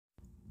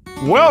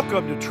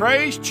Welcome to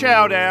Trey's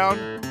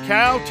Chowdown,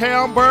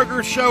 COWTOWN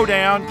Burger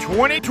Showdown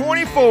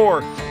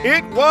 2024.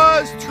 It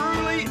was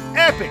truly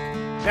epic.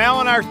 Now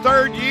in our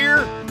third year,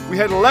 we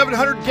had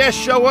 1,100 guests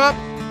show up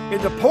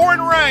in the pouring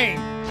rain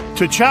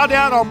to chow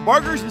down on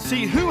burgers and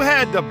see who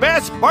had the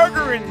best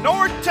burger in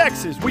North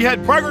Texas. We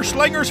had burger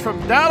slingers from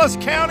Dallas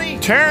County,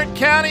 Tarrant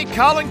County,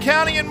 Collin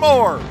County, and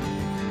more.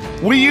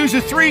 We use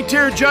a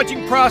 3-tier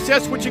judging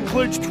process, which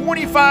includes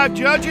 25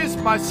 judges,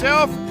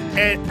 myself,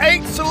 and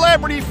 8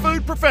 celebrity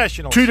food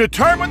professionals to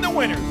determine the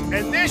winners.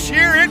 And this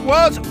year it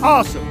was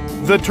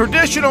awesome. The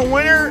traditional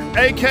winner,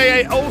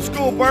 aka old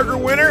school burger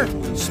winner,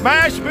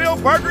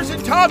 Smashville Burgers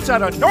and Tots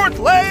out of North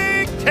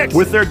Lake, Texas,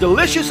 with their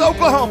delicious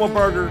Oklahoma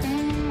burger.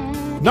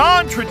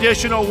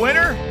 Non-traditional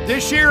winner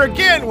this year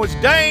again was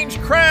Dane's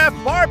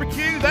Craft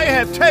Barbecue. They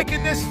have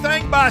taken this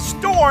thing by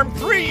storm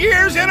 3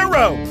 years in a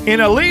row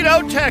in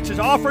Aledo, Texas,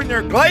 offering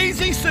their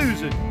Glazy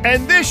Susan.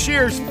 And this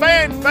year's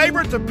fan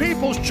favorite, the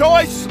People's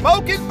Choice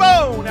Smoking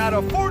Bone out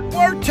of Fort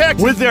Worth,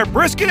 Texas, with their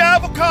brisket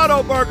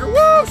avocado burger.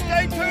 Woo!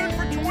 Stay tuned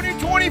for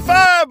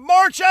 2025,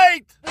 March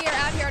 8th. We are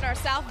out here at our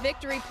South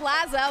Victory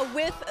Plaza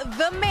with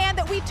the man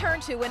that we turn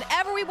to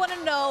whenever we want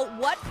to know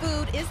what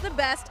food is the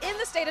best in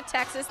the state of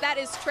Texas. That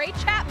is Trey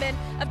Chapman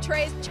of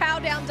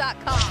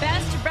TreysChowdown.com.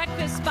 Best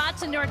breakfast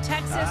spots in North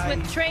Texas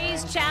with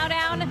Trey's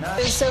Chowdown.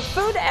 So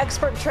food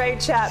expert Trey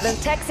Chapman.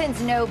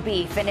 Texans know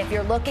beef, and if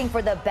you're looking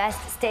for the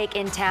best steak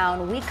in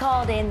town, we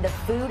called in the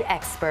food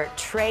expert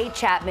Trey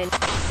Chapman.